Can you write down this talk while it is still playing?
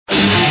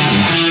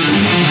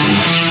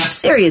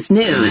Serious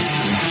news,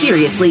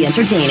 seriously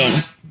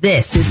entertaining.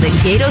 This is the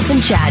Gatos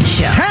and Chad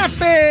Show.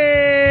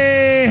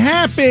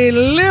 Happy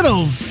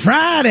little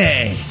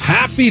Friday.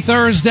 Happy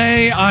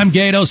Thursday. I'm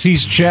Gatos.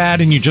 He's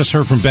Chad. And you just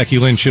heard from Becky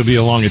Lynn. She'll be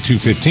along at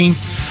 2:15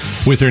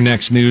 with her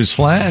next news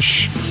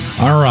flash.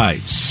 All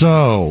right.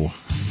 So,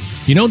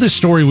 you know this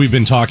story we've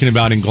been talking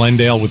about in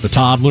Glendale with the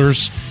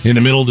toddlers in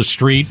the middle of the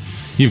street?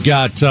 You've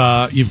got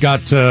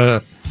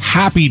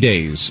Happy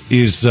Days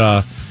is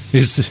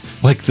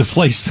like the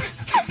place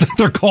that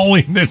they're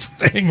calling this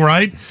thing,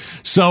 right?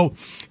 So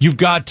you've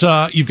got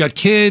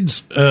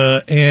kids,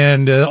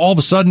 and all of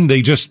a sudden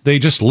they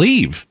just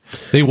leave.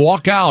 They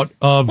walk out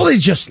of. Well, they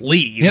just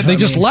leave. Yeah, they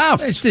just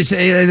left. They had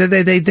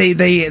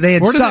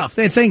stuff.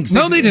 They had things.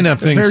 No, they didn't have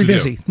things. Very to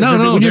busy. Do.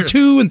 No. When you're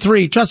 2 and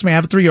 3, trust me, I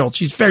have a 3-year-old.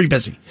 She's very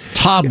busy.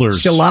 Toddlers.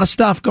 She's got a lot of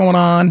stuff going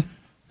on.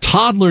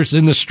 Toddlers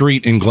in the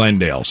street in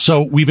Glendale.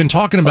 So we've been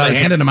talking about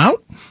handing them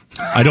out.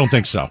 I don't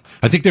think so.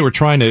 I think they were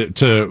trying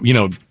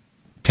to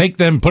take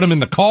them, put them in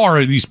the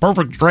car. These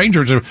perfect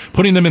strangers are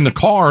putting them in the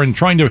car and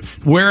trying to,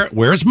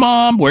 where's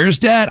mom? Where's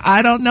dad?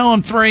 I don't know.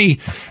 I'm 3.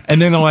 And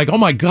then they're like, oh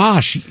my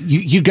gosh,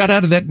 you got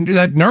out of that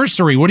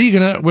nursery. All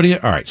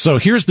right. So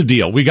here's the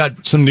deal. We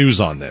got some news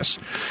on this.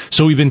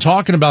 So we've been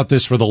talking about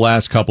this for the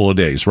last couple of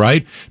days,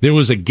 right? There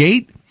was a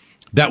gate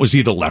that was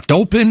either left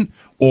open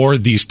or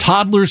these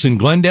toddlers in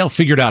Glendale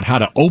figured out how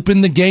to open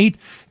the gate.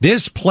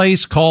 This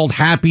place called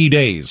Happy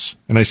Days.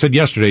 And I said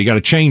yesterday, you got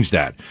to change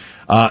that.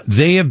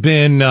 They have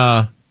been,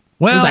 it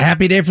was a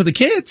happy day for the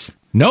kids.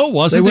 No, it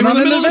wasn't. They went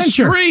on in the an middle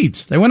adventure. Of the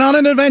street. They went on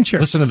an adventure.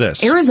 Listen to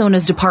this.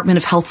 Arizona's Department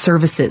of Health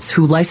Services,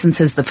 who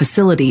licenses the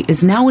facility,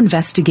 is now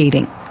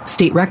investigating.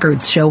 State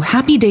records show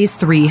Happy Days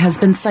 3 has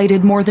been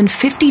cited more than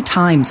 50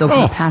 times over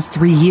the past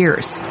 3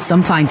 years.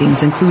 Some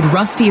findings include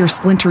rusty or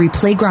splintery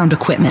playground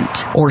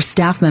equipment or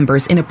staff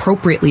members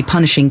inappropriately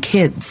punishing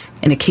kids.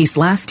 In a case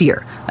last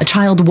year, a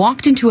child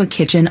walked into a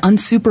kitchen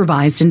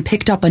unsupervised and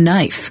picked up a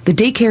knife. The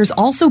daycare's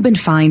also been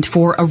fined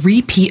for a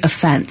repeat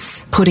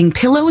offense, putting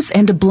pillows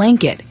and a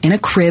blanket in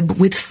a crib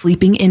with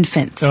sleeping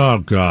infants. Oh,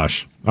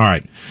 gosh. All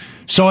right.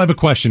 So I have a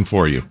question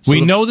for you.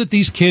 We know that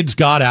these kids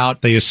got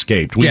out. They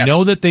escaped. We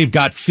know that they've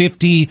got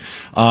 50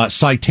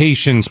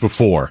 citations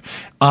before.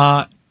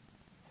 Was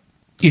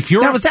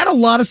that a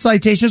lot of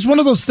citations? One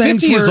of those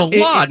things 50 where is a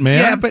lot, man.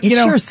 Yeah, but it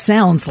sure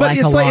sounds like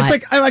a lot.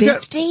 It's like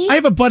 50? I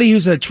have a buddy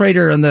who's a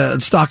trader on the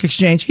stock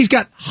exchange. He's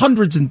got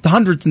hundreds and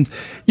hundreds, and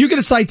you get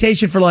a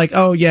citation for like,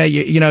 oh yeah,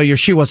 your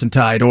shoe wasn't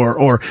tied,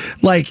 or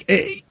like.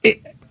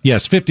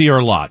 Yes, 50 are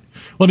a lot.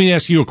 Let me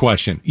ask you a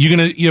question. You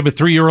have a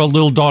 3-year-old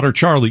little daughter,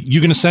 Charlie.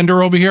 You going to send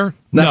her over here?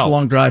 That's no. a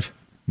long drive.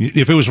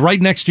 If it was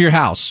right next to your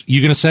house,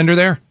 you going to send her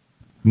there?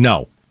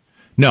 No.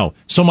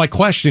 So my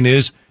question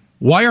is,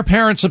 why are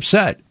parents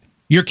upset?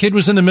 Your kid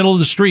was in the middle of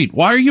the street.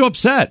 Why are you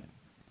upset?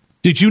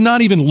 Did you not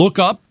even look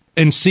up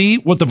and see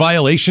what the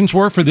violations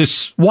were for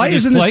this? Why for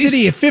this isn't place? the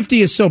city, if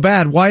 50 is so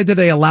bad, why did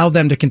they allow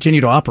them to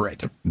continue to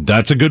operate?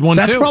 That's a good one,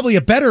 That's too. probably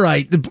a better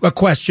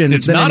question.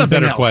 It's than not a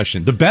better else.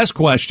 question. The best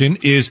question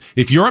is,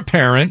 if you're a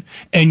parent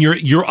and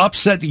you're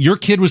upset that your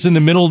kid was in the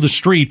middle of the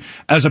street,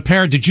 as a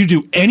parent, did you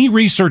do any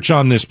research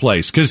on this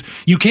place? Because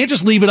you can't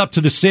just leave it up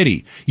to the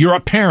city. You're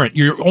a parent.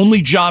 Your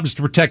only job is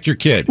to protect your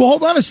kid. Well,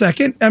 hold on a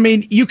second. I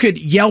mean, you could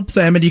Yelp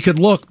them and you could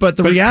look, but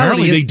reality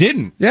apparently is... they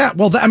didn't. Yeah,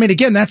 well,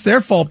 again, that's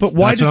their fault, but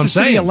why does the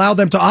city allow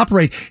them to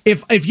operate?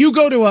 If you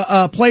go to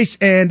a place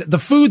and the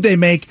food they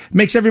make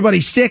makes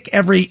everybody sick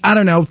every,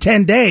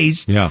 10 days...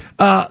 Yeah.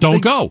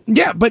 Don't go.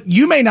 Yeah, but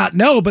you may not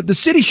know, but the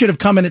city should have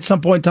come in at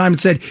some point in time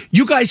and said,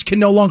 you guys can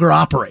no longer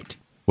operate.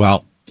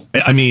 Well,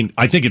 I mean,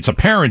 I think it's a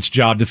parent's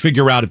job to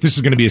figure out if this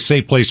is going to be a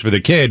safe place for the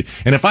kid.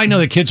 And if I know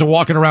the kids are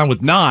walking around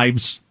with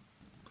knives,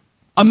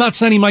 I'm not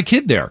sending my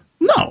kid there.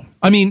 No.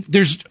 I mean,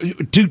 do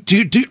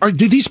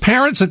these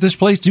parents at this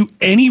place do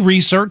any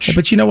research? Yeah,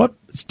 but you know what,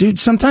 dude?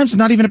 Sometimes it's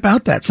not even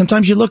about that.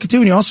 Sometimes you look at it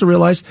and you also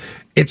realize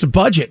it's a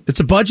budget.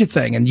 It's a budget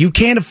thing, and you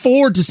can't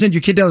afford to send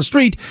your kid down the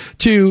street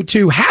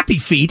to Happy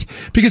Feet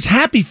because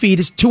Happy Feet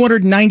is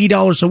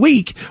 $290 a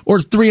week or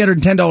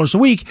 $310 a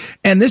week,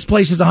 and this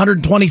place is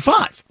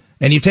 $125.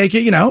 And you take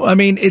it,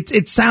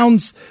 it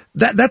sounds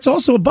that's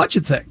also a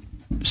budget thing.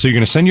 So you're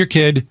going to send your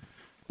kid.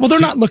 Well, they're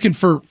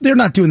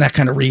not doing that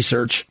kind of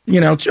research.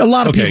 A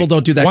lot of people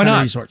don't do that kind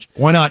of research.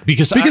 Why not?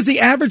 Because the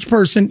average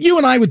person, you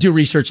and I would do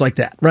research like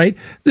that, right?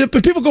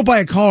 But people go buy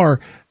a car,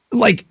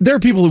 like there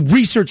are people who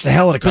research the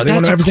hell out of a car.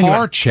 But that's a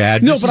car,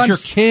 Chad. No, this is your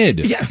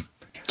kid. Yeah.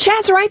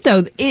 Chad's right,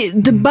 though.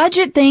 The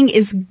budget thing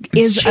is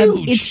huge.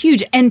 It's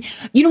huge. And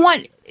you know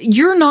what?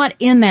 You're not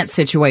in that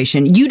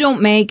situation. You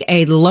don't make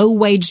a low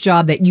wage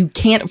job that you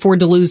can't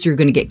afford to lose. You're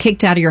going to get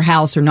kicked out of your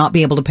house or not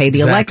be able to pay the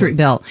electric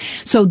bill.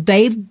 So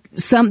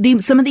some of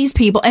these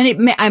people,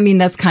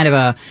 and that's kind of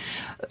a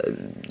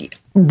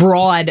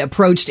broad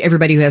approach to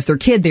everybody who has their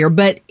kid there,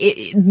 but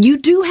you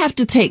do have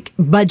to take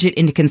budget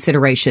into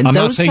consideration. I'm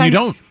not saying you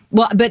don't.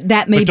 Well, but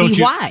that may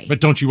be why. But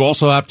don't you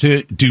also have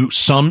to do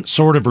some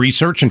sort of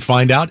research and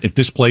find out if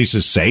this place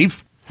is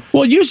safe?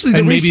 Well, usually the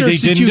And maybe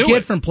research they that didn't you do get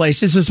it. from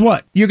places is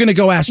what? You're going to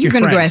go ask your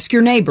friends. You're going to go ask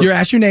your neighbor. You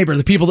ask your neighbor.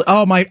 The people,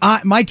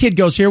 my kid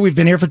goes here. We've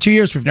been here for 2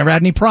 years. We've never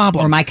had any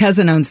problem. Or my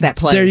cousin owns that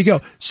place. There you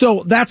go.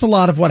 So that's a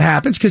lot of what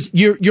happens because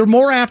you're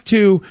more apt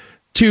to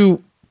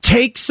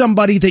take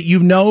somebody that you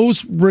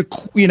know's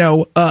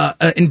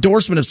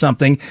endorsement of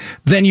something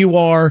than you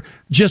are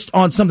just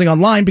on something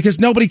online because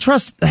nobody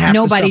trusts half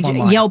the stuff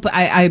online. Yelp.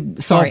 I'm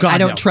sorry, Oh, God, I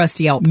don't no. trust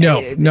Yelp. No,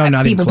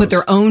 not people even put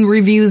their own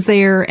reviews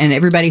there, and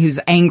everybody who's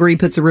angry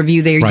puts a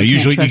review there. Right. You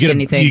Usually can't trust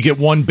anything. you get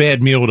one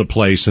bad meal at a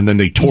place, and then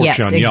they torch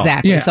on Yelp.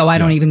 Exactly. Yeah. So I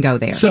don't even go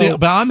there.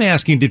 But I'm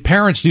asking, did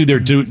parents do their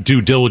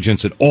due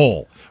diligence at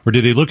all? Or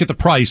did they look at the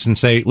price and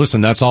say, listen,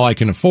 that's all I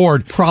can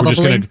afford?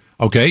 Probably.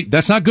 Okay,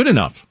 that's not good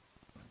enough.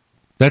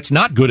 That's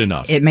not good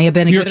enough. It may have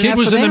been Your good kid enough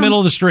was for in the them. middle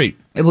of the street.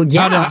 Well,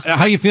 yeah.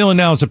 How you feeling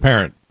now as a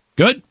parent?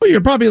 Good? Well, you're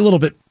probably a little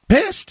bit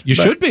pissed. You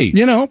should be.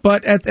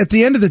 But at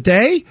the end of the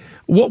day,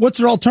 what's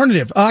their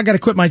alternative? I got to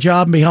quit my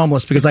job and be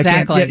homeless because I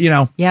can't get,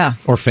 Yeah.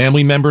 Or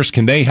family members,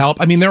 can they help?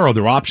 I mean, there are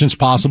other options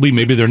possibly.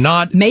 Maybe they're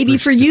not. Maybe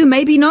for you,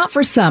 maybe not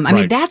for some. I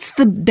mean, Right.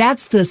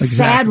 that's the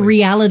sad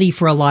reality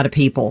for a lot of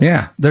people.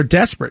 Yeah, they're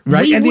desperate,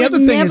 right? We and the would other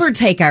thing never is,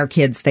 take our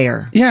kids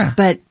there. Yeah.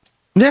 But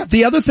yeah,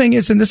 the other thing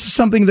is, and this is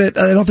something that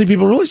I don't think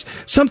people realize,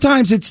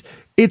 sometimes it's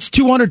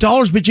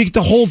 $200, but you get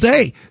the whole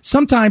day.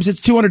 Sometimes it's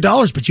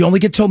 $200, but you only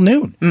get till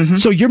noon. Mm-hmm.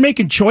 So you're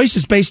making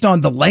choices based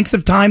on the length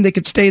of time they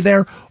could stay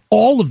there,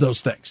 all of those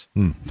things.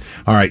 All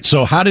right.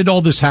 So how did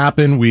all this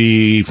happen?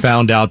 We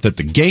found out that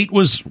the gate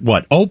was,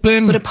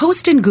 open? But a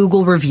post in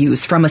Google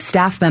reviews from a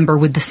staff member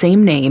with the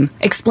same name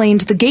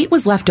explained the gate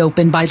was left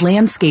open by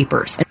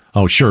landscapers.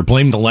 Oh, sure.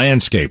 Blame the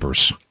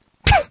landscapers.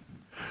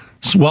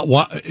 So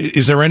what,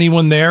 is there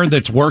anyone there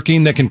that's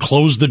working that can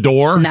close the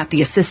door? And that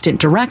the assistant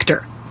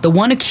director, the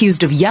one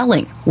accused of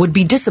yelling, would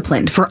be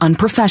disciplined for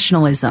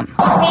unprofessionalism. Ma'am,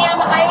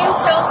 I am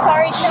so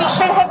sorry. She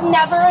should have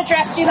never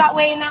addressed you that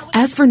way.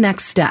 As for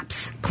next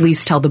steps,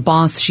 police tell the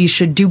boss she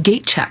should do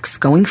gate checks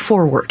going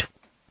forward.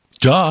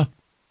 Duh.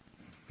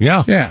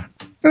 Yeah. Yeah.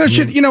 And there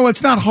should,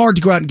 it's not hard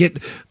to go out and get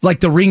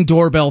like the Ring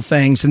doorbell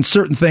things and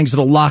certain things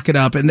that'll lock it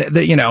up. And,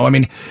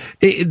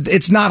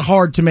 it's not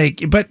hard to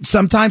make. But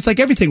sometimes, like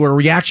everything, we're a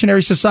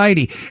reactionary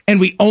society and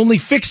we only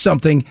fix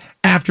something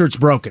after it's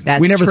broken. That's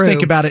we never true.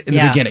 think about it in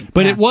the beginning.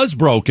 But it was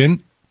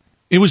broken.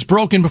 It was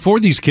broken before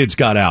these kids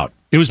got out.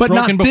 It was But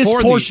broken not this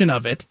before portion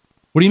of it.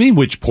 What do you mean,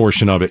 which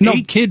portion of it? No.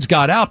 8 kids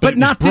got out, But it was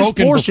not this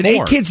broken portion.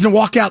 before. 8 kids didn't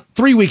walk out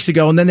 3 weeks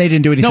ago and then they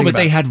didn't do anything. No, but about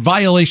they it. had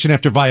violation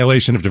after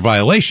violation after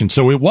violation,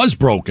 so it was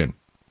broken.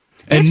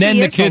 And then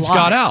the kids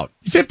got out.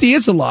 50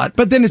 is a lot,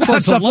 but then it's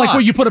That's stuff a like lot.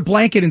 where you put a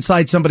blanket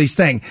inside somebody's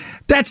thing.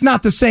 That's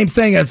not the same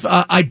thing if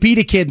I beat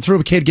a kid and threw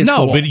a kid against the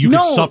No, wall. but you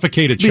could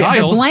suffocate a the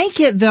child.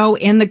 blanket, though,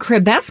 in the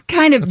crib, that's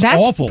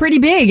awful. pretty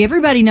big.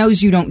 Everybody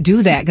knows you don't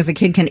do that because a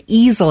kid can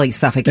easily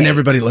suffocate. And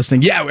everybody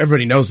listening,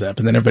 everybody knows that,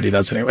 but then everybody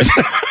does anyways.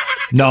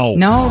 No.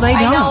 No, they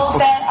I don't. know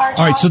that our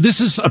All right, so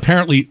this is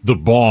apparently the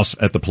boss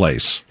at the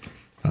place.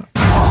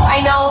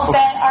 I know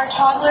that our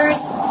toddlers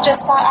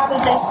just got out of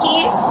this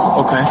gate.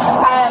 Okay.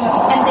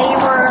 And they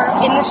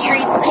were in the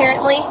street,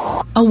 apparently.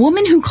 A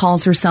woman who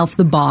calls herself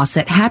the boss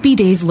at Happy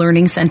Days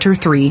Learning Center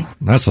 3,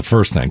 That's the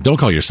first thing. Don't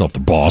call yourself the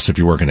boss if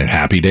you're working at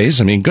Happy Days.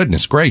 I mean,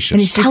 goodness gracious.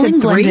 And it's just telling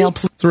said three? Glendale...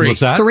 3.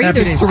 What's that? 3? Happy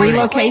There's Days 3 3.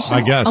 locations?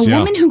 I guess, A yeah.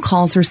 woman who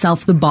calls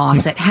herself the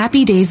boss at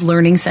Happy Days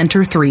Learning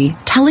Center 3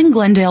 telling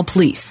Glendale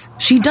police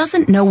she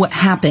doesn't know what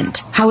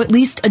happened, how at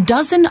least a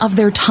dozen of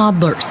their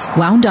toddlers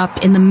wound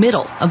up in the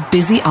middle of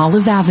busy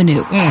Olive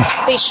Avenue.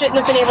 They shouldn't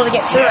have been able to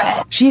get through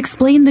it. She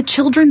explained the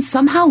children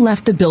somehow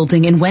left the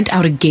building and went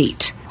out a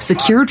gate,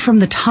 secured from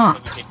the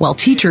top, while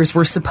teachers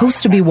were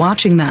supposed to be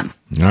watching them.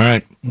 All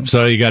right.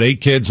 So you got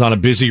 8 kids on a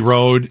busy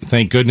road.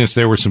 Thank goodness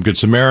there were some good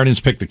Samaritans,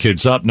 picked the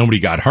kids up. Nobody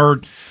got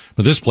hurt.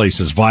 But this place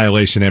is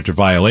violation after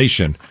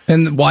violation.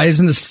 And why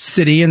isn't the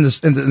city and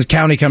the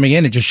county coming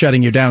in and just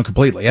shutting you down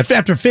completely?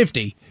 After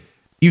 50,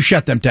 you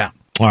shut them down.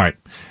 All right.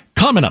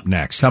 Coming up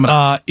next,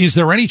 is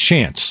there any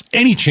chance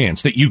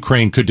that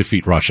Ukraine could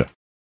defeat Russia?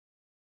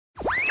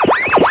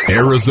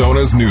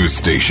 Arizona's news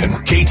station,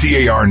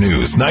 KTAR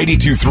News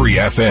 92.3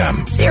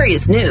 FM.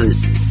 Serious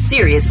news,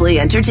 seriously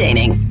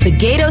entertaining. The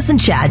Gatos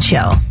and Chad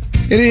Show.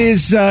 It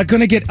is going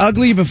to get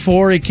ugly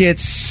before it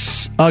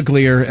gets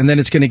uglier, and then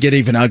it's going to get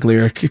even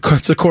uglier.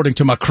 It's according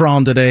to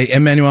Macron today.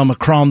 Emmanuel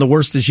Macron, the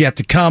worst is yet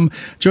to come.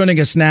 Joining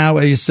us now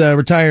is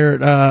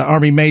retired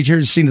Army Major,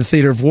 who's seen the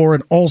theater of war,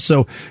 and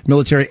also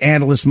military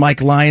analyst Mike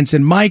Lyons.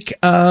 And Mike,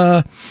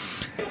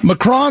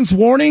 Macron's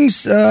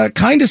warnings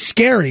kind of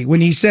scary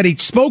when he said he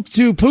spoke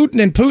to Putin,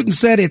 and Putin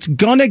said it's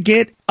going to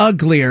get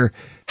uglier.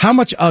 How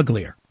much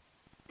uglier?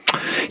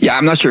 Yeah,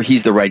 I'm not sure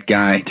he's the right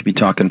guy to be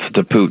talking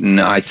to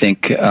Putin. I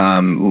think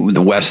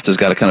the West has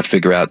got to kind of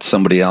figure out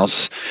somebody else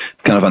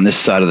kind of on this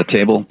side of the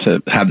table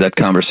to have that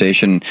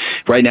conversation.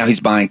 Right now he's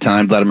buying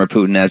time, Vladimir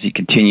Putin, as he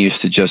continues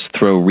to just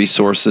throw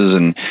resources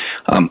and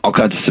all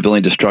kinds of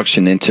civilian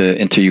destruction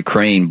into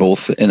Ukraine, both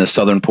in the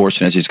southern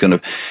portion, as he's going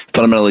to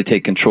fundamentally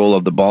take control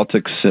of the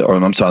Baltics,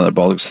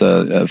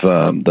 of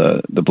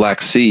the Black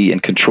Sea,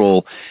 and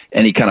control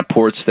any kind of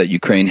ports that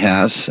Ukraine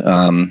has.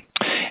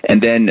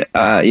 And then,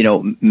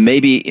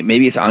 maybe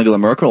it's Angela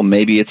Merkel,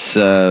 maybe it's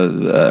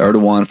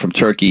Erdogan from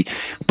Turkey.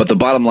 But the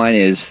bottom line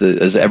is,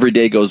 as every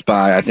day goes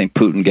by, I think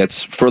Putin gets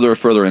further and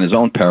further in his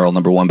own peril,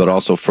 number one, but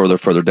also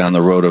further down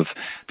the road of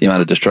the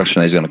amount of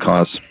destruction that he's going to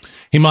cause.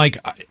 Hey, Mike,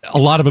 a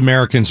lot of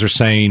Americans are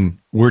saying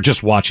we're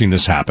just watching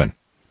this happen.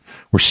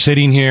 We're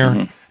sitting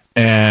here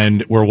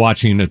and we're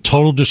watching a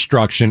total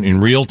destruction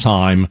in real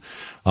time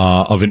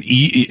of an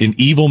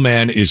evil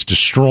man is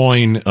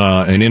destroying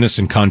an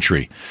innocent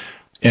country.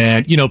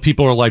 And,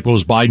 people are like, well,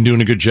 is Biden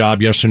doing a good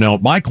job? Yes or no?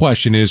 My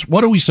question is,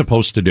 what are we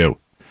supposed to do?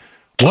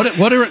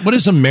 What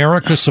is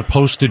America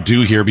supposed to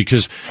do here?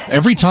 Because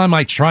every time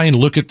I try and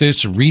look at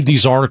this, read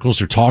these articles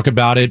or talk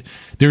about it,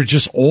 they're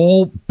just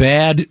all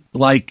bad,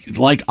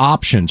 like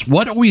options.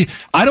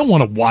 I don't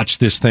want to watch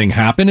this thing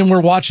happen, and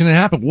we're watching it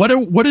happen.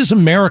 What is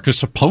America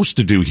supposed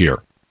to do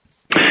here?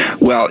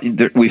 Well,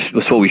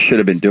 it's what we should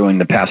have been doing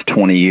the past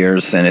 20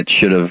 years, and it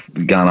should have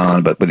gone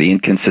on. But with the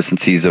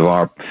inconsistencies of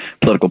our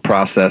political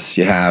process,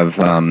 you have,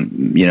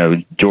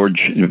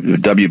 George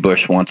W.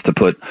 Bush wants to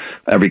put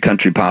every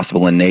country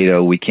possible in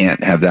NATO. We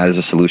can't have that as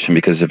a solution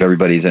because if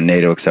everybody's in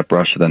NATO except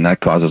Russia, then that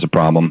causes a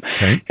problem.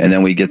 Okay. And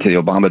then we get to the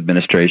Obama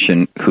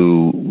administration,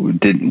 who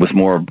was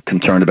more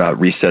concerned about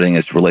resetting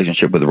its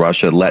relationship with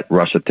Russia, let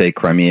Russia take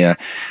Crimea.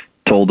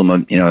 Told them,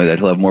 that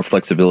he'll have more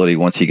flexibility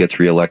once he gets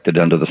reelected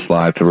under the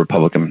slide. If a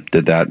Republican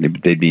did that,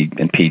 they'd be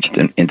impeached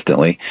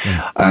instantly.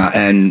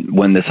 And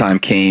when the time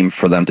came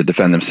for them to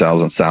defend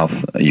themselves in South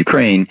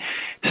Ukraine,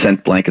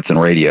 sent blankets and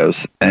radios.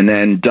 And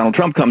then Donald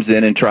Trump comes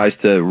in and tries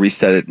to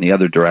reset it in the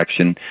other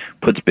direction,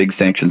 puts big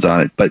sanctions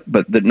on it. But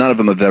none of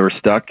them have ever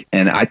stuck.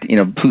 And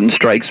Putin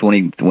strikes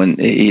when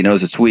he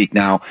knows it's weak.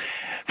 Now,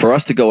 for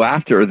us to go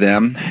after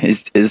them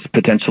is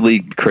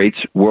potentially creates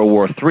World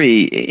War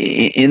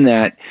III in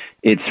that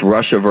it's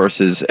Russia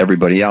versus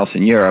everybody else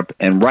in Europe.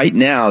 And right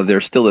now,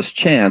 there's still this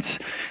chance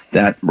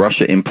that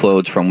Russia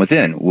implodes from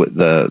within.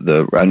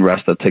 The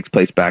unrest that takes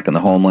place back in the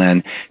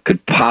homeland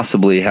could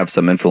possibly have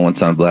some influence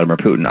on Vladimir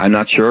Putin. I'm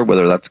not sure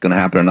whether that's going to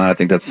happen or not. I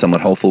think that's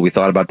somewhat hopeful. We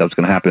thought about that was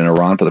going to happen in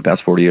Iran for the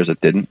past 40 years. It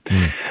didn't.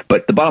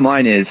 But the bottom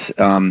line is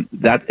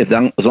that as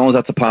long as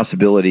that's a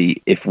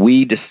possibility, if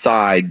we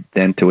decide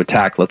then to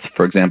attack,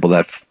 for example,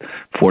 that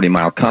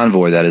 40-mile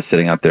convoy that is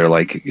sitting out there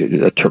like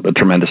a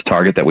tremendous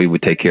target that we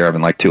would take care of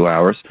in like 2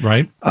 hours.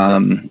 Right.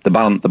 The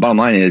bottom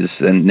line is,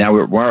 and now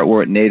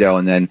we're at NATO,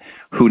 and then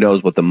who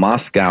knows what the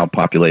Moscow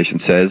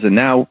population says. And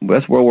now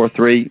that's World War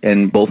III,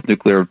 and both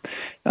nuclear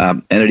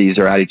entities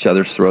are at each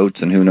other's throats,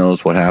 and who knows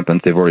what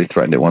happens. They've already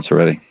threatened it once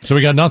already. So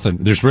we got nothing.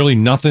 There's really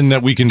nothing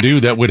that we can do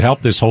that would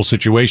help this whole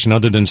situation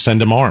other than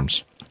send them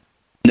arms.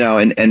 No,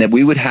 and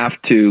we would have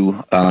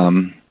to...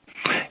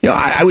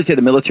 I would say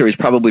the military is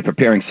probably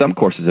preparing some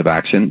courses of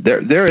action.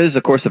 There is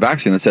a course of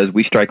action that says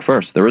we strike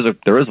first. There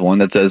is one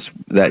that says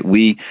that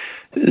we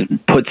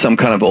put some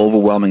kind of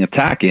overwhelming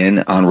attack in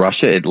on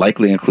Russia. It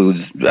likely includes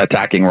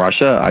attacking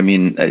Russia. I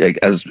mean,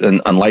 as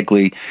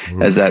unlikely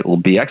as that will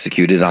be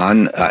executed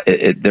on,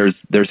 there's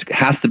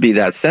has to be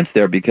that sense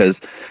there because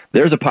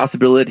there's a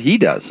possibility he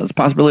does. There's a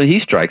possibility he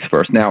strikes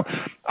first. Now,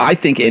 I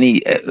think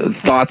any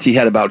thoughts he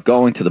had about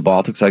going to the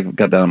Baltics, I've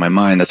got that on my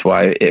mind. That's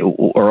why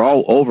are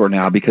all over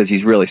now because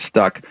he's really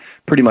stuck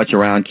pretty much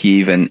around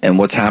Kyiv and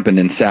what's happened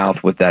in South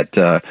with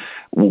that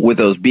with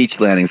those beach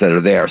landings that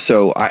are there.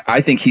 So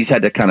I think he's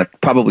had to kind of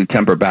probably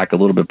temper back a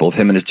little bit, both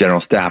him and his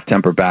general staff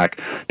temper back,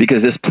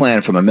 because this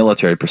plan from a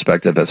military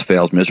perspective has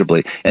failed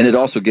miserably. And it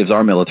also gives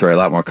our military a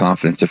lot more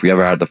confidence if we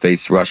ever had to face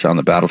Russia on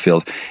the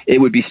battlefield.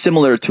 It would be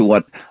similar to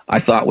what I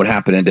thought would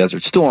happen in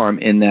Desert Storm,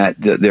 in that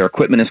their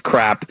equipment is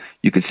crap.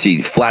 You could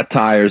see flat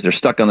tires. They're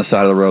stuck on the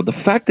side of the road.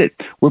 The fact that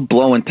we're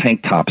blowing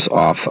tank tops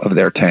off of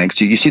their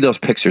tanks, you see those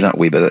pictures, not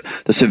we, but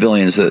the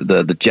civilians,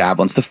 the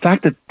javelins. The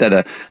fact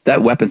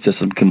that weapon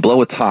system can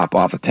blow a top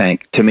off a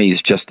tank, to me,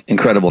 is just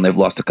incredible. And they've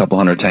lost a couple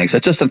hundred tanks.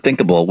 That's just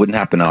unthinkable. It wouldn't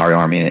happen to our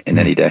army in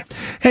any day.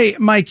 Hey,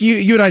 Mike,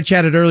 you and I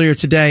chatted earlier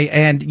today,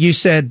 and you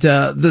said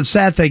the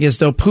sad thing is,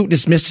 though, Putin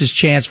has missed his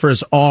chance for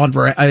his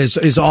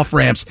off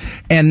ramps,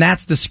 and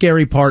that's the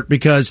scary part,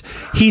 because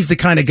he's the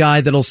kind of guy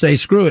that'll say,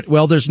 "Screw it.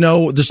 Well, there's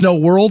no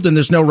world and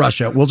there's no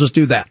Russia. We'll just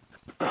do that."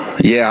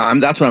 Yeah,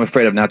 that's what I'm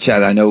afraid of now,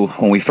 Chad. I know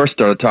when we first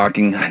started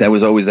talking, that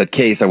was always that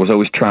case.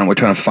 We're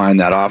trying to find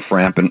that off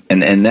ramp,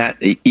 and that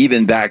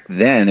even back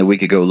then a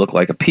week ago looked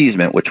like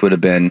appeasement, which would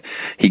have been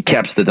he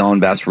kept the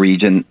Donbass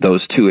region,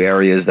 those two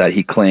areas that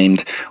he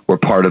claimed were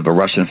part of the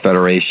Russian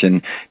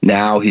Federation.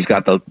 Now he's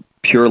got the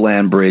pure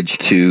land bridge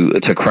to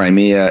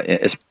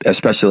Crimea,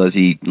 especially as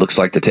he looks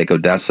like to take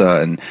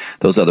Odessa and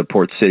those other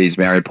port cities,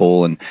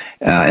 Mariupol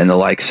and the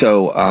like.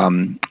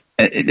 So.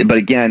 But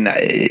again,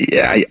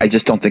 I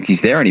just don't think he's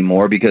there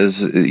anymore because,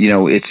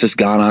 it's just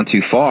gone on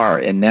too far.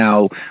 And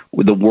now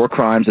with the war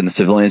crimes and the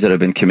civilians that have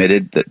been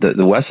committed,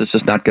 the West is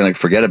just not going to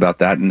forget about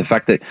that. And the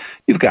fact that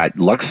you've got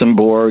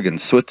Luxembourg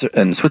and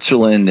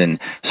Switzerland and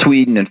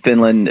Sweden and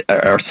Finland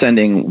are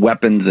sending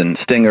weapons and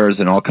stingers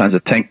and all kinds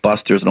of tank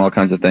busters and all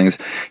kinds of things,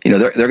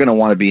 they're going to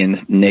want to be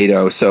in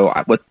NATO. So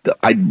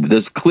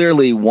there's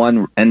clearly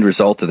one end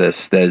result of this.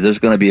 There's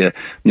going to be a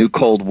new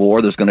Cold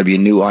War. There's going to be a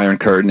new Iron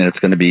Curtain, and it's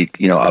going to be,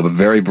 a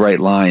very bright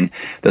line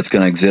that's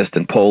going to exist.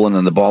 And Poland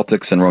and the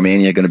Baltics and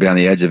Romania are going to be on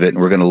the edge of it, and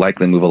we're going to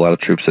likely move a lot of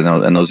troops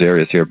in those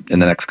areas here in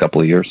the next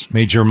couple of years.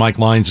 Major Mike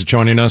Lyons is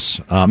joining us,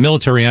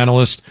 military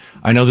analyst.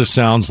 I know this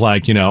sounds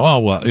like,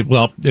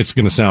 it's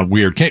going to sound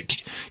weird.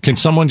 Can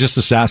someone just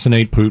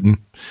assassinate Putin?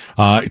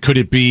 Could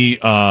it be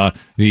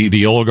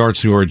the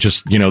oligarchs who are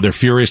just, they're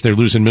furious, they're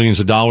losing millions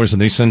of dollars,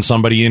 and they send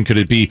somebody in? Could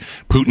it be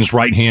Putin's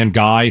right-hand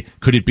guy?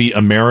 Could it be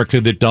America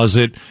that does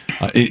it?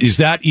 Is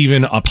that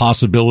even a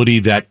possibility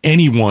that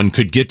anyone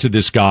could get to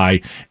this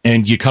guy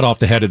and you cut off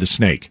the head of the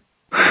snake?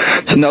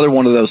 It's another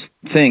one of those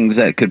things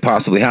that could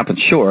possibly happen.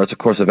 Sure, it's a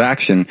course of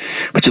action,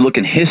 but you look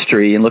in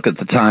history and look at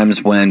the times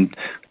when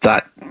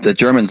the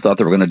Germans thought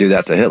they were going to do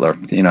that to Hitler.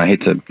 I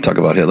hate to talk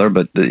about Hitler,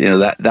 but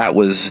that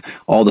was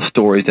all the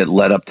stories that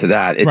led up to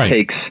that. It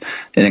takes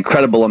an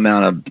incredible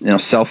amount of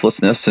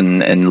selflessness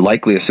and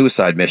likely a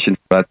suicide mission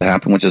for that to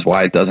happen, which is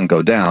why it doesn't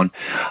go down.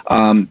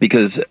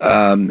 Because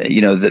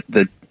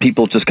the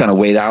people just kind of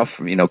wait out,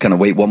 kind of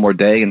wait one more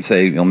day and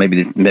say,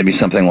 maybe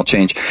something will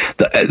change.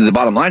 The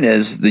bottom line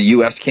is the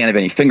U.S. can't have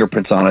any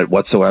fingerprints on it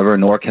whatsoever,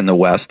 nor can the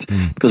West,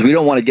 because we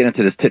don't want to get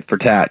into this tit for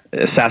tat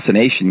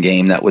assassination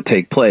game that would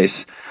take place.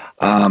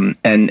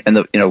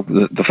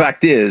 The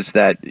fact is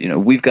that,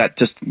 we've got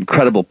just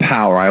incredible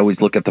power. I always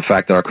look at the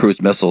fact that our cruise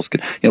missiles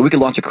we could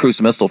launch a cruise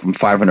missile from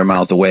 500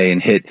 miles away and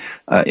hit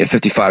a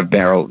 55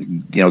 barrel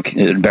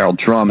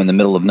drum in the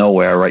middle of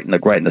nowhere, right in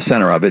the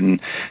center of it, and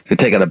could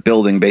take out a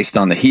building based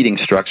on the heating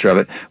structure of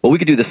it. Well, we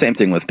could do the same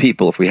thing with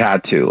people if we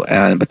had to.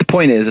 But the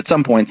point is, at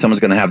some point,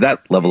 someone's going to have that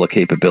level of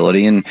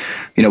capability, and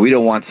we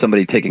don't want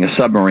somebody taking a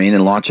submarine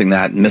and launching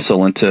that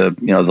missile into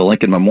the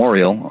Lincoln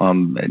Memorial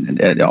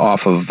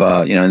off of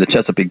in the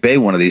Chesapeake Bay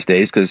one of these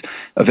days, because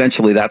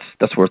eventually that's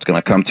where it's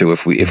going to come to if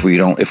we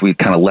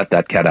kind of let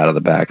that cat out of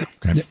the bag.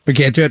 Okay. We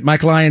can't do it.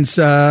 Mike Lyons,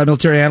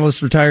 military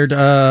analyst, retired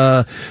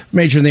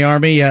major in the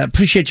Army.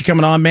 Appreciate you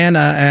coming on, man,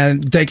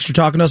 and thanks for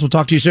talking to us. We'll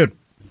talk to you soon.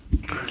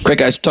 Great,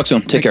 guys. Talk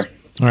soon. Take care.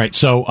 All right,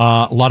 so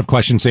a lot of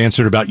questions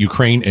answered about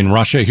Ukraine and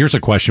Russia. Here's a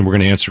question we're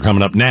going to answer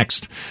coming up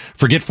next.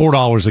 Forget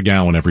 $4 a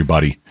gallon,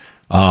 everybody.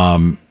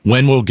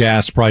 When will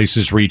gas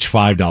prices reach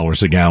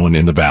 $5 a gallon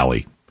in the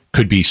Valley?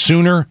 Could be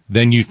sooner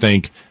than you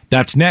think.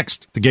 That's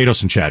next, the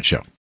Gatos and Chad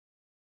Show.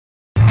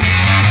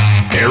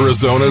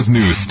 Arizona's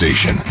news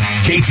station,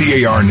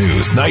 KTAR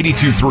News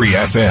 92.3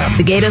 FM.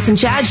 The Gatos and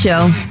Chad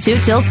Show, 2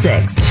 till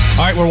 6.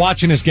 All right, we're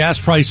watching as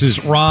gas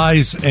prices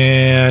rise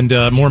and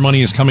more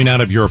money is coming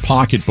out of your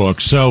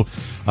pocketbook. So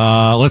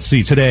let's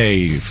see,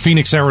 today,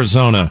 Phoenix,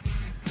 Arizona,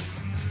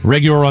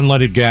 regular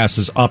unleaded gas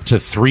is up to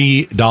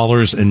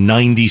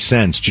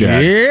 $3.90,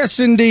 Chad. Yes,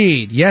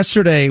 indeed.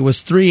 Yesterday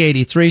was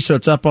 $3.83, so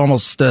it's up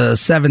almost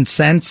 7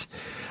 cents.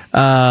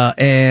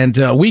 And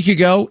a week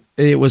ago,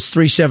 it was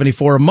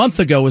 $3.74. A month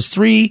ago, it was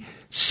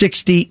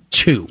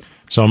 $3.62.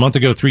 So a month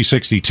ago,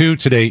 $3.62.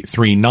 Today,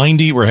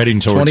 $3.90. We're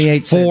heading towards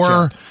 28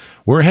 $4.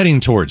 We're heading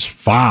towards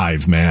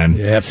 $5, man.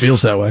 Yeah, it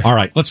feels that way. All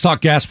right, let's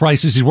talk gas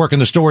prices. He's working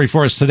the story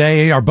for us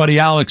today. Our buddy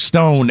Alex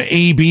Stone,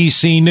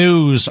 ABC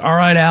News. All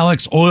right,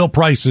 Alex, oil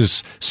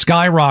prices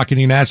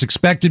skyrocketing as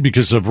expected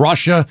because of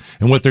Russia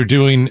and what they're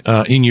doing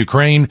in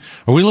Ukraine.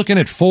 Are we looking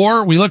at 4?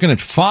 Are we looking at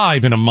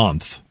 5 in a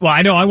month? Well,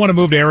 I know I want to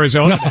move to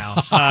Arizona now.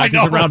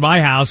 Because around my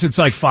house, it's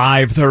like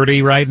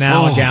 $5.30 right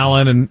now, a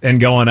gallon,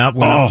 and going up.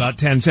 Went up about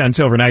 10 cents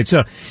overnight.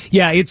 So,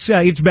 yeah,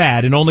 it's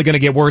bad and only going to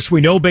get worse.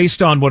 We know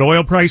based on what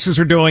oil prices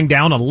are doing,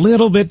 down a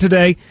little bit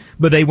today,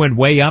 but they went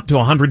way up to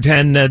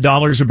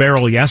 $110 a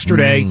barrel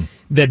yesterday,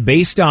 that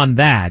based on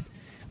that,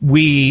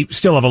 we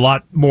still have a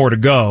lot more to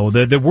go.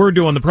 That we're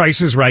doing the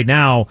prices right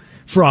now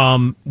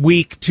from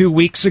 2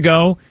 weeks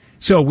ago.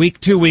 So a week,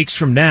 2 weeks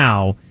from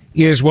now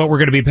is what we're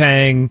going to be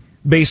paying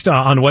based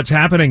on what's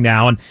happening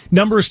now. And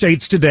number of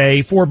states today,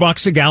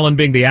 $4 a gallon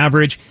being the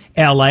average.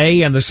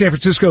 LA and the San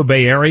Francisco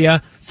Bay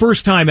Area,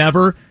 first time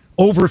ever,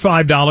 over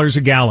 $5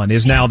 a gallon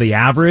is now the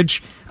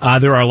average.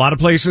 There are a lot of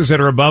places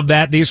that are above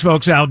that. These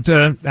folks out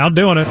doing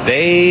it.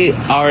 They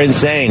are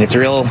insane. It's a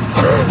real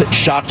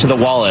shock to the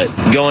wallet,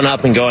 going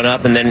up, and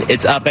then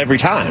it's up every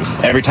time.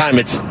 Every time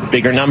it's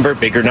bigger number,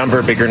 bigger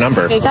number, bigger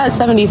number. It's at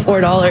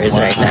 $74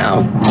 right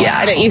now.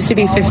 Yeah, and it used to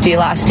be $50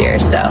 last year,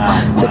 so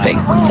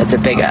that's a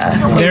big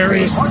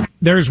increase.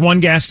 There's one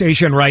gas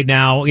station right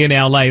now in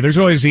LA. There's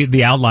always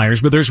the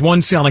outliers, but there's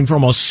one selling for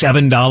almost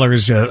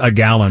 $7 a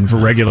gallon for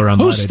regular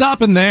unleaded. Who's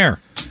stopping there?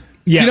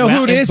 Yeah, you know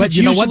who it is? But it's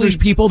you know usually, what? There's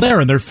people there,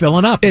 and they're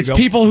filling up. It's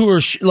people who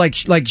are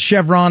like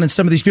Chevron and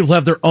some of these people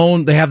have their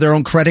own. They have their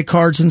own credit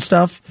cards and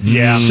stuff.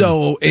 Yeah.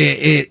 So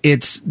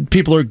it's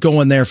people are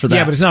going there for that.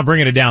 Yeah, but it's not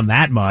bringing it down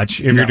that much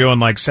if you're doing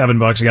like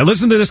 $7 a guy.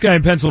 Listen to this guy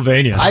in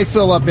Pennsylvania. I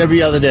fill up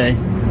every other day.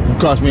 It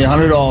costs me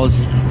 $100.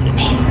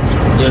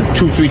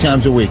 2-3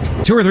 times a week.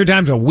 2 or 3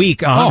 times a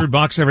week,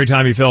 $100 every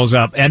time he fills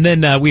up. And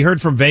then we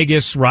heard from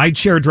Vegas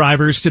rideshare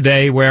drivers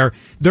today where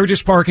they're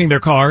just parking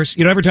their cars.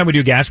 You know, every time we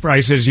do gas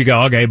prices, you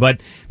go, okay,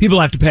 but people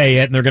have to pay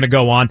it and they're going to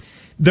go on.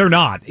 They're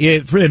not.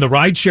 In the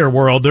rideshare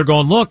world, they're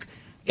going, look,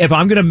 if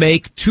I'm going to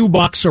make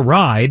 $2 a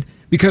ride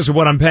because of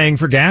what I'm paying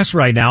for gas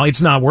right now,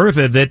 it's not worth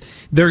it. That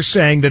they're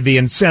saying that the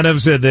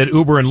incentives that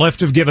Uber and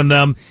Lyft have given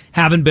them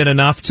haven't been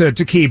enough to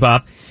keep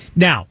up.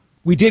 Now,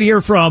 we did hear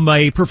from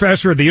a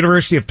professor at the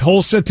University of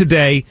Tulsa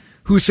today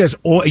who says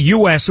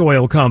U.S.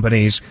 oil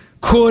companies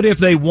could, if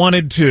they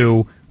wanted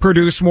to,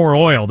 produce more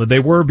oil than they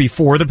were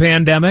before the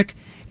pandemic,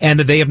 and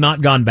that they have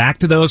not gone back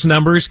to those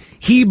numbers.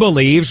 He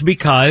believes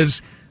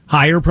because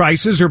higher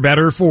prices are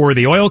better for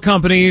the oil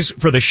companies,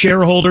 for the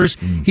shareholders.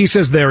 He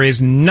says there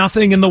is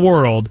nothing in the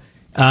world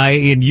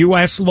in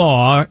U.S.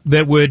 law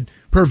that would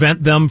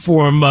prevent them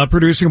from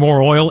producing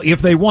more oil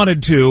if they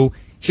wanted to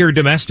here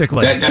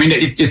domestically.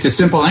 It's a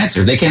simple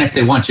answer. They can if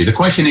they want to. The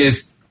question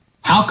is,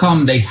 how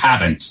come they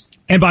haven't?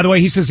 And by the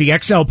way, he says the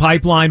XL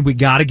pipeline, we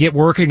got to get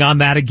working on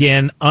that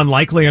again.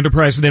 Unlikely under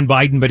President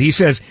Biden, but he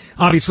says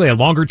obviously a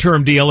longer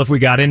term deal if we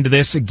got into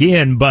this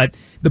again. But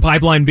the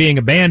pipeline being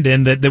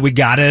abandoned, that we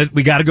gotta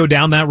go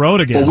down that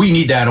road again. Well, we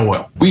need that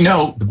oil. We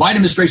know the Biden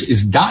administration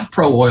is not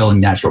pro oil and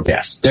natural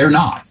gas. They're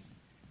not.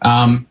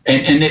 And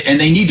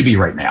they need to be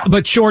right now.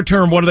 But short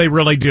term, what do they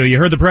really do? You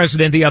heard the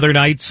president the other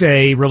night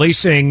say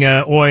releasing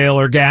oil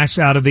or gas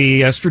out of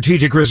the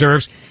strategic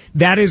reserves.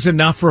 That is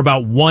enough for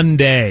about 1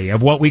 day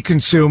of what we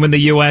consume in the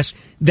U.S.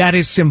 That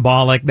is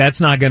symbolic.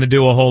 That's not going to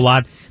do a whole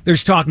lot.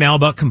 There's talk now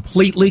about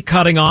completely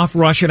cutting off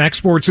Russian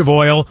exports of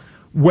oil.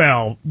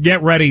 Well,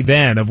 get ready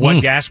then of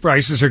what gas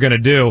prices are going to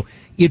do.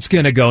 It's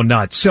going to go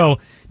nuts. So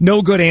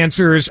no good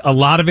answers. A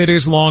lot of it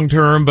is long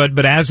term,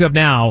 but as of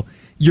now,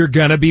 you're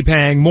going to be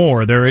paying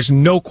more. There is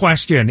no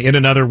question in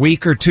another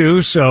week or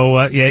two.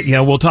 So,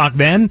 we'll talk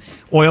then.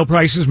 Oil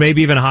prices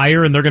maybe even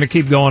higher, and they're going to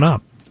keep going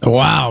up.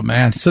 Wow,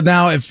 man. So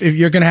now if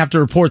you're going to have to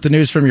report the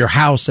news from your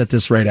house at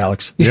this rate,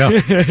 Alex.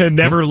 Yeah.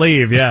 Never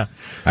leave, yeah.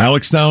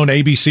 Alex Stone,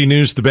 ABC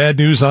News, the bad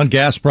news on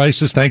gas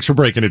prices. Thanks for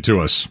breaking it to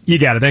us. You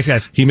got it. Thanks,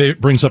 guys. He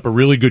brings up a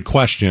really good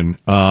question.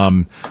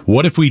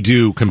 What if we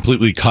do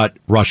completely cut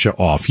Russia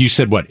off? You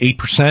said, what,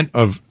 8%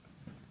 of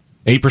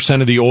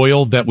the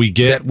oil that we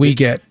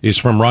get is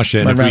from Russia.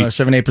 And around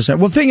 7-8%.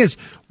 Well, the thing is,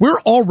 we're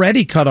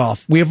already cut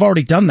off. We have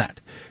already done that.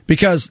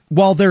 Because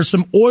while there's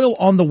some oil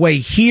on the way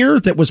here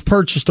that was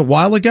purchased a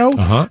while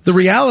ago, the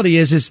reality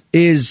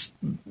is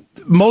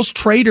most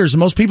traders and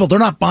most people, they're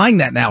not buying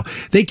that now.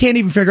 They can't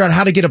even figure out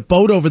how to get a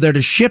boat over there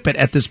to ship it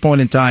at this point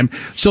in time.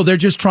 So they're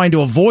just trying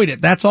to avoid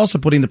it. That's also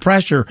putting the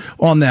pressure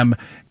on them.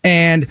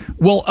 And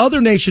while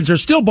other nations are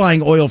still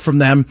buying oil from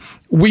them,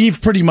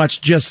 we've pretty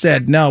much just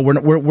said, no,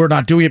 we're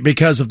not doing it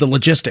because of the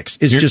logistics.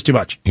 It's just too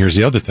much. Here's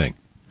the other thing.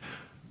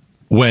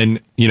 When,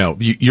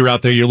 you're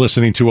out there, you're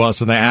listening to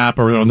us on the app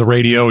or on the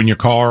radio in your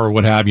car or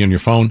what have you on your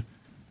phone,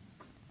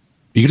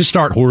 you're going to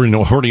start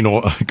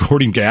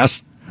hoarding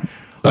gas.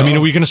 I mean,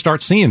 are we going to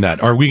start seeing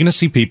that? Are we going to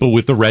see people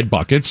with the red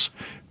buckets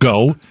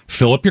go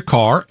fill up your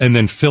car and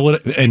then fill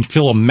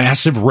a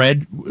massive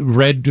red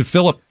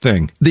fill-up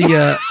thing?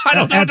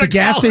 At the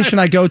gas station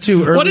I go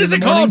to early what is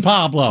in the it morning,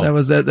 called, Pablo? That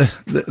was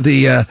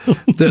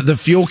the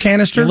fuel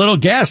canister, the little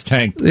gas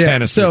tank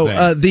canister.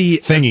 So the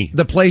thingy,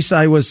 the place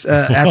I was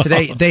at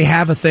today, they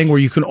have a thing where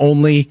you can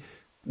only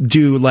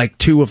do like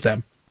 2 of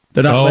them.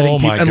 They're not letting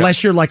people,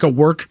 unless you're like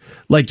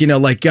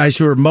like guys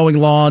who are mowing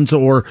lawns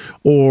or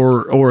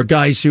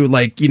guys who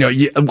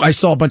I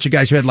saw a bunch of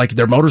guys who had like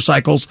their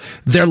motorcycles.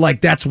 They're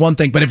like, that's one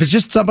thing. But if it's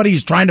just somebody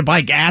who's trying to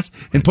buy gas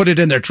and put it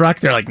in their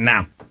truck, they're like,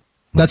 no.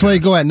 That's why you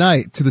go at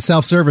night to the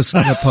self-service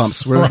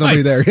pumps where there's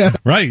nobody there. Yeah.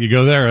 Right. You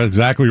go there.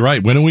 Exactly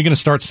right. When are we going to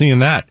start seeing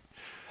that?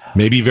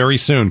 Maybe very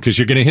soon, because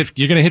you're going to hit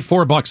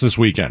 $4 this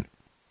weekend.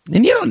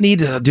 And you don't need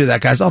to do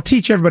that, guys. I'll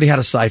teach everybody how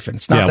to siphon.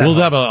 It's not that we'll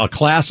hard. have a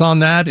class on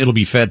that. It'll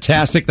be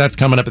fantastic. That's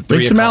coming up at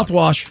 3 o'clock. Some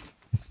mouthwash.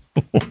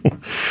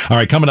 All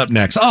right, coming up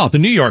next. The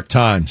New York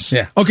Times.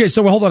 Yeah. Okay,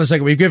 so hold on a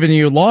second. We've given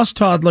you Lost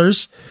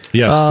Toddlers.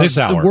 Yes, this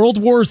hour.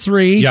 World War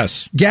III.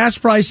 Yes. Gas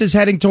prices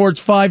heading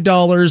towards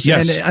 $5.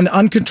 Yes. And an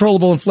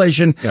uncontrollable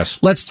inflation. Yes.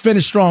 Let's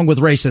finish strong with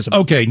racism.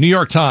 Okay, New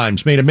York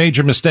Times made a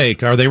major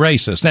mistake. Are they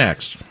racist?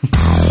 Next.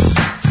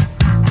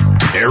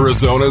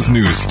 Arizona's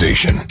news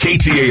station,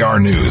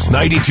 KTAR News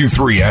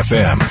 92.3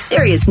 FM.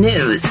 Serious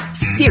news,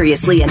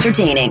 seriously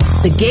entertaining.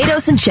 The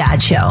Gatos and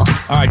Chad Show. All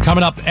right,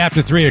 coming up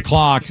after 3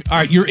 o'clock. All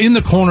right, you're in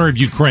the corner of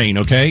Ukraine,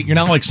 okay? You're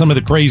not like some of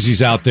the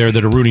crazies out there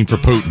that are rooting for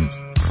Putin.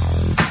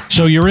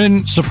 So you're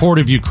in support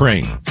of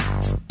Ukraine.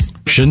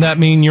 Shouldn't that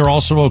mean you're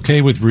also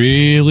okay with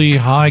really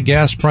high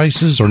gas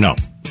prices or no?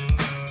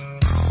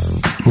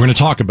 We're going to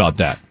talk about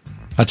that.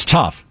 That's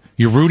tough.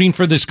 You're rooting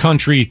for this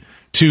country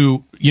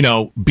to,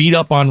 beat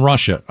up on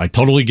Russia. I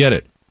totally get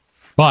it.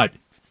 But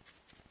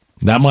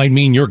that might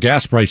mean your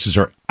gas prices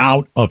are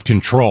out of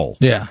control.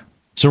 Yeah.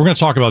 So we're going to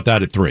talk about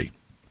that at 3.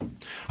 All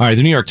right,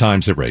 the New York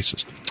Times, they're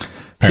racist.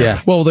 Apparently.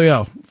 Yeah, well, they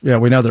are. Yeah,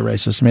 we know they're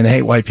racist. I mean, they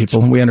hate white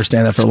people. We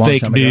understand that for a long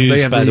Fake time news, ago.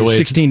 They have by the way.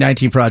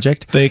 1619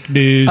 Project. Fake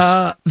news.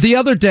 The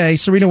other day,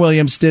 Serena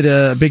Williams did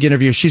a big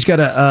interview. She's got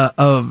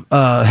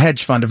a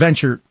hedge fund, a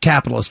venture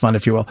capitalist fund,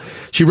 if you will.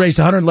 She raised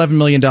 $111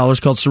 million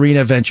called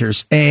Serena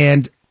Ventures.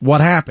 And what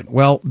happened?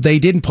 Well, they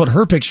didn't put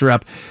her picture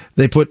up.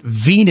 They put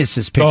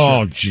Venus's picture.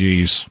 Oh,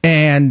 jeez.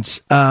 And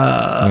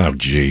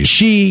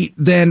she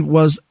then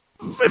was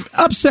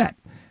upset.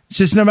 It's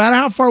just no matter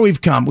how far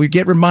we've come, we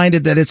get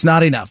reminded that it's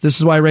not enough. This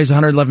is why I raised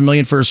 $111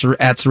 million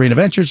at Serena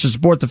Ventures to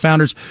support the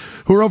founders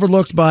who are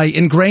overlooked by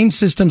ingrained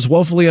systems,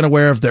 woefully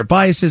unaware of their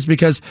biases.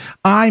 Because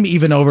I'm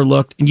even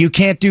overlooked, and you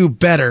can do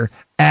better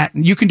at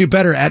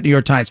New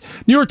York Times.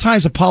 New York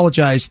Times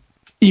apologized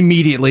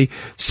immediately,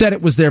 said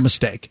it was their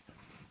mistake.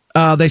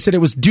 They said it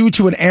was due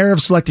to an error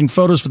of selecting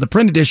photos for the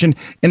print edition,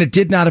 and it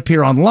did not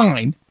appear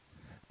online.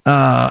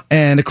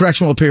 And a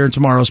correction will appear in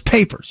tomorrow's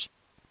papers.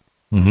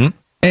 Mm-hmm.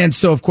 And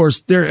so, of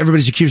course,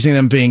 everybody's accusing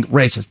them of being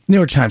racist. New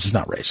York Times is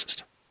not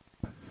racist.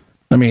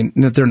 I mean,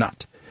 they're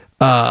not.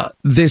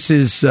 This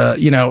is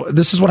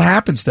what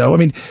happens, though. I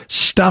mean,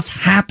 stuff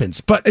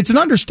happens. But it's an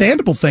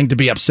understandable thing to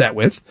be upset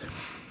with.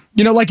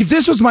 Like if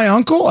this was my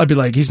uncle, I'd be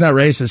like, he's not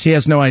racist. He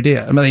has no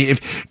idea. I mean,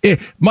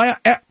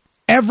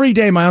 every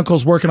day my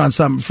uncle's working on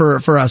something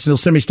for us, and he'll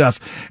send me stuff,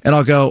 and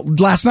I'll go,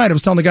 last night I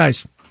was telling the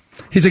guys,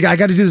 he's like, I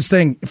got to do this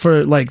thing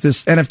for like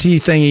this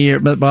NFT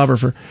thingy, Bobber,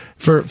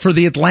 for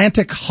the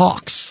Atlantic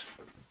Hawks.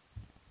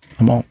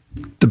 I'm all,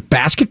 the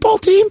basketball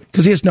team?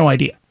 Because he has no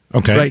idea.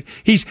 Okay. Right.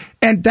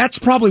 And that's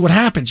probably what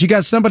happens. You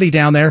got somebody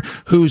down there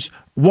who's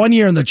 1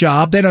 year in the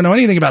job. They don't know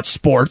anything about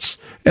sports.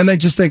 And they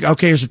just think,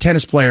 okay, here's a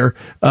tennis player,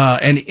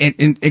 and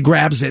it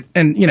grabs it.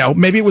 And,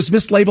 maybe it was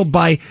mislabeled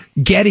by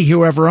Getty,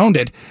 whoever owned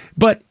it.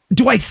 But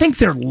do I think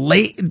they're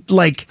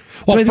like,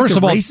 well, first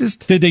of all,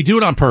 racist? Did they do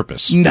it on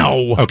purpose?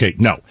 No. Okay,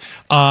 no.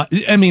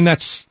 I mean,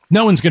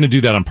 no one's going to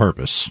do that on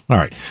purpose. All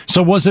right.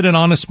 So was it an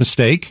honest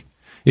mistake?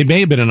 It may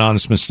have been an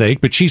honest mistake,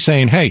 but she's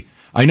saying, hey,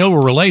 I know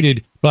we're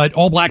related, but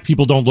all black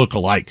people don't look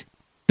alike.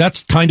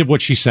 That's kind of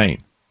what she's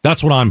saying.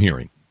 That's what I'm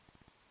hearing.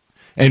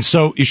 And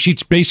so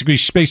she's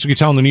basically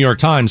telling the New York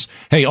Times,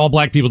 hey, all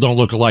black people don't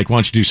look alike. Why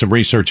don't you do some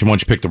research and why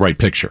don't you pick the right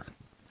picture?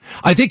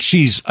 I think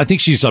she's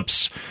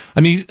upset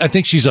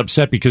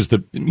because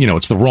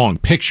it's the wrong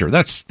picture.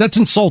 That's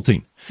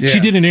insulting. Yeah. She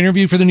did an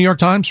interview for the New York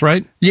Times,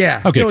 right?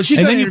 Yeah. Okay. And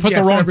then you put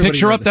the wrong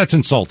picture up. That's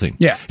insulting.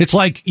 Yeah. It's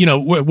like,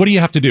 what do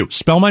you have to do?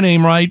 Spell my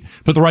name right,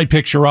 put the right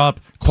picture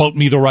up, quote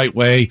me the right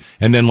way,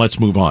 and then let's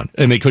move on.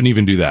 And they couldn't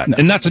even do that. No.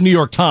 And that's a New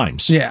York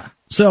Times. Yeah.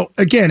 So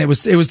again, it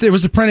was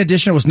a print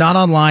edition. It was not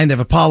online. They've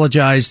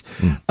apologized.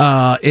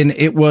 And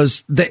it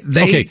was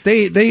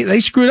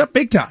they screwed up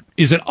big time.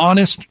 Is it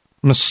honest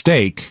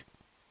mistake?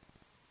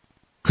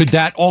 Could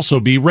that also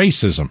be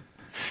racism?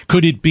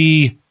 Could it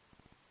be?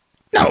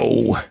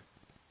 No.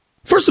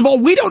 First of all,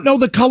 we don't know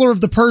the color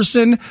of the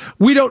person.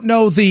 We don't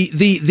know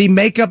the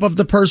makeup of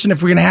the person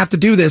if we're going to have to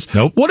do this.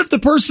 Nope. What if the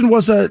person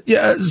was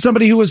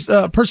somebody who was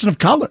a person of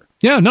color?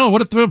 Yeah, no.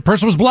 What if the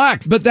person was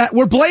black? But that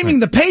we're blaming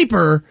the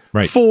paper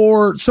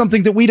for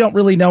something that we don't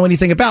really know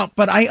anything about.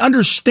 But I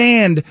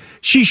understand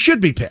she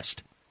should be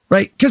pissed.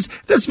 Right? Because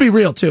let's be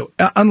real, too.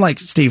 Unlike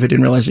Steve, who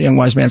didn't realize, young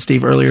wise man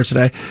Steve, earlier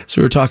today. So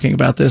we were talking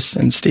about this,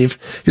 and Steve,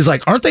 he's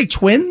like, aren't they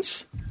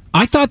twins?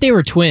 I thought they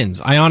were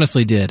twins. I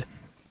honestly did.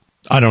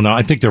 I don't know.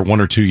 I think they're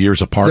 1 or 2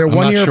 years apart. They're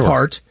 1 year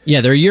apart.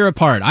 Yeah, they're a year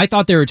apart. I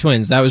thought they were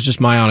twins. That was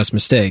just my honest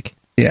mistake.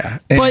 Yeah.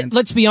 But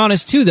let's be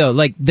honest, too, though.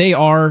 Like, they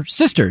are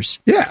sisters.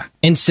 Yeah.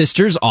 And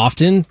sisters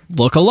often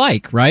look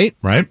alike, right?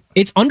 Right.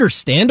 It's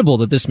understandable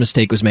that this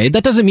mistake was made.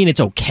 That doesn't mean it's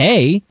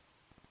okay,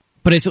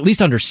 but it's at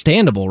least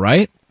understandable,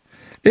 right?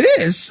 It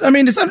is. I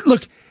mean,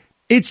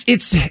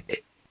 it's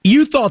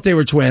you thought they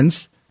were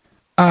twins.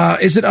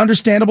 Is it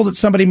understandable that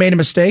somebody made a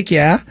mistake?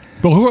 Yeah.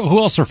 But who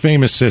else are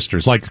famous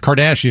sisters? Like the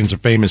Kardashians are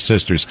famous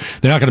sisters.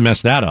 They're not going to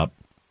mess that up.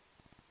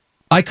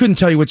 I couldn't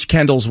tell you which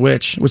Kendall's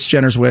which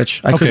Jenner's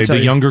which.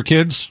 Younger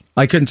kids?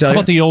 I couldn't tell you.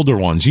 How about the older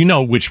ones? You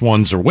know which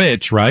ones are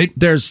which, right?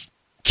 There's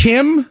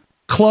Kim,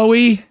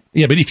 Khloe.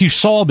 Yeah, but if you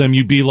saw them,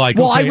 you'd be like,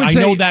 well, okay, I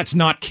know that's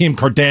not Kim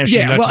Kardashian.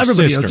 Yeah, that's well,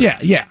 everybody sister.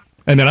 knows. Yeah.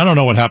 And then I don't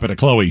know what happened to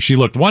Khloe. She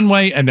looked one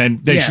way, and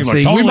then she looked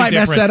totally different. We might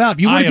mess that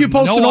up. What if you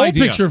post an old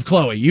picture of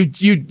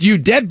Khloe? You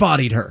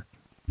dead-bodied her.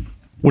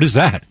 What is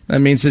that? That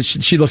means that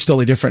she looks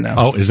totally different now.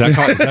 Oh, is that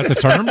the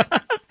term?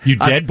 You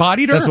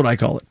dead-bodied her? That's what I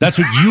call it. That's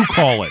what you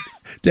call it.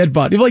 Dead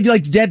body,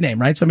 like dead name,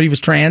 right? Somebody was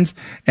trans,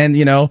 and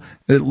it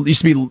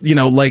used to be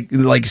like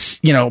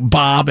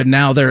Bob, and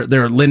now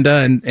they're Linda,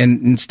 and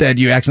instead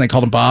you accidentally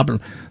called him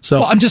Bob.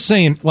 So well, I'm just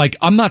saying, like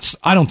I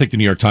don't think the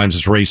New York Times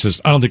is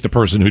racist. I don't think the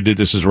person who did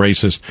this is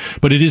racist.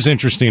 But it is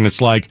interesting.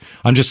 It's like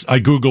I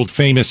googled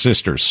famous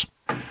sisters.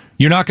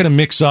 You're not going to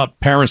mix up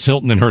Paris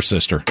Hilton and her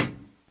sister.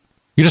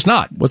 You're just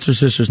not. What's her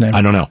sister's name?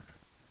 I don't know.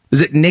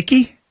 Is it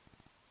Nikki?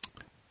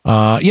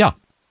 Yeah,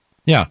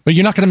 but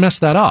you're not going to mess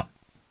that up.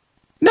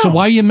 No. So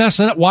why are you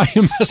messing up? Why are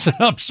you messing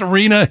up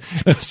Serena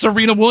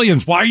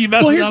Williams? Why are you messing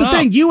up? Well, here's the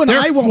thing. You and They're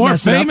I won't more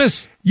mess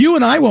famous. it up. You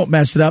and I won't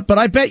mess it up, but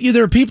I bet you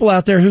there are people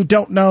out there who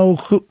don't know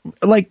who,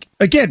 like,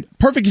 again,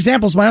 perfect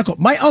example is my uncle.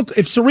 My uncle,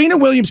 if Serena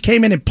Williams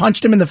came in and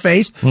punched him in the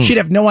face, she'd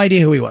have no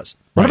idea who he was.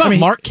 What about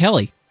Mark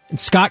Kelly and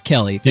Scott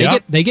Kelly?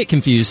 They get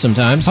confused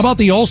sometimes. How about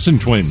the Olsen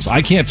twins?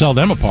 I can't tell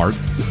them apart.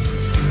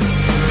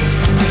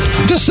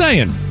 Just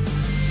saying.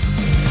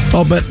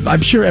 Oh, but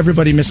I'm sure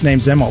everybody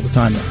misnames them all the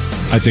time, though.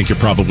 I think you're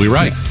probably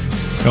right.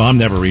 No, I'm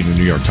never reading the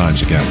New York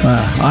Times again.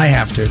 I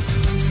have to.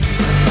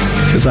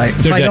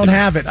 Because if I don't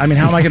have it, I mean,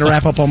 how am I going to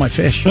wrap up all my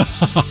fish?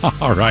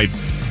 All right.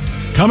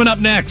 Coming up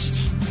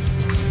next.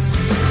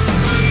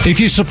 If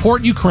you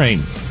support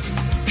Ukraine,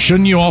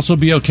 shouldn't you also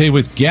be okay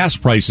with gas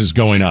prices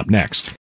going up next?